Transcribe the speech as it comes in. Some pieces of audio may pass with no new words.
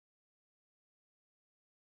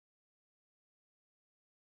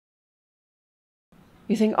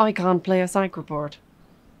You think I can't play a psych report?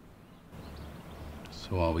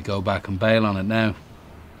 So what, we go back and bail on it now?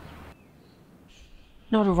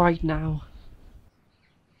 Not right now.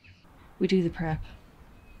 We do the prep.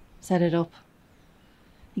 Set it up.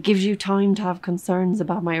 It gives you time to have concerns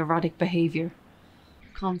about my erratic behaviour.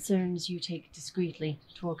 Concerns you take discreetly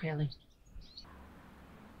to O'Kelly.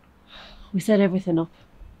 We set everything up.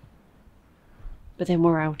 But then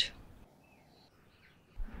we're out.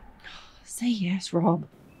 Say yes, Rob.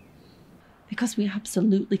 Because we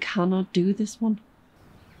absolutely cannot do this one.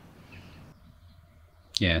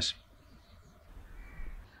 Yes.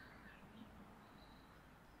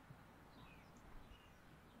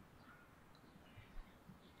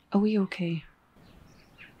 Are we okay?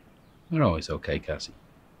 We're always okay, Cassie.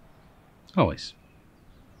 Always.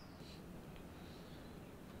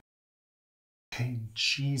 Hey,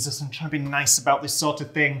 Jesus, I'm trying to be nice about this sort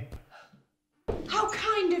of thing. How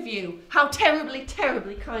kind of you! How terribly,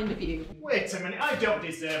 terribly kind of you! Wait a minute, I don't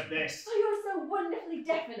deserve this. Oh, you're so wonderfully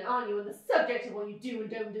definite, aren't you, on the subject of what you do and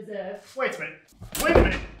don't deserve? Wait a minute, wait a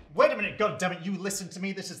minute, wait a minute, God damn it, you listen to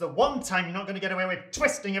me. This is the one time you're not going to get away with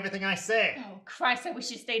twisting everything I say. Oh, Christ, I wish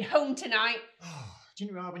you stayed home tonight. Oh, do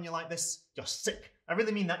you know when you're like this? You're sick. I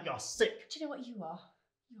really mean that, you're sick. Do you know what you are?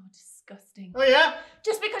 You're disgusting. Oh yeah?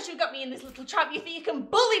 Just because you got me in this little trap, you think you can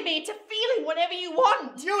bully me into feeling whatever you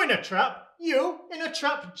want. You in a trap? You in a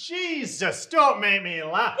trap? Jesus, don't make me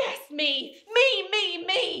laugh. Yes, me.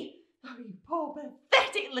 Oh, you poor,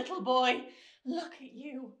 pathetic little boy. Look at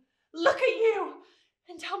you. Look at you.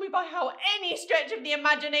 And tell me by how any stretch of the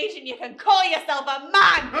imagination you can call yourself a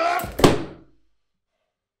man.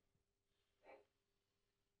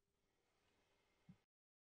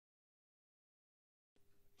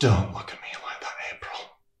 Don't look at me like that, April.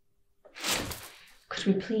 Could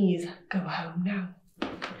we please go home now?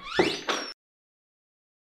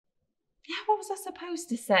 Yeah, what was I supposed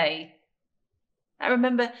to say? I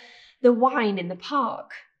remember the wine in the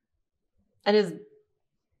park and us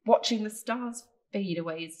watching the stars fade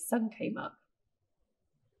away as the sun came up.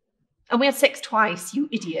 And we had sex twice, you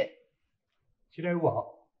idiot. Do you know what?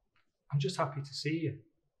 I'm just happy to see you.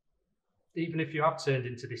 Even if you have turned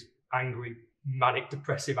into this angry, manic,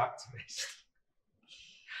 depressive activist.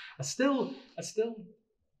 I still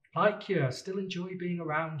like you. I still enjoy being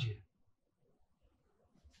around you.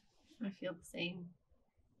 I feel the same.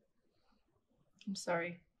 I'm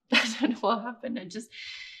sorry. I don't know what happened.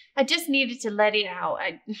 I just needed to let it out.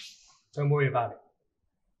 Don't worry about it.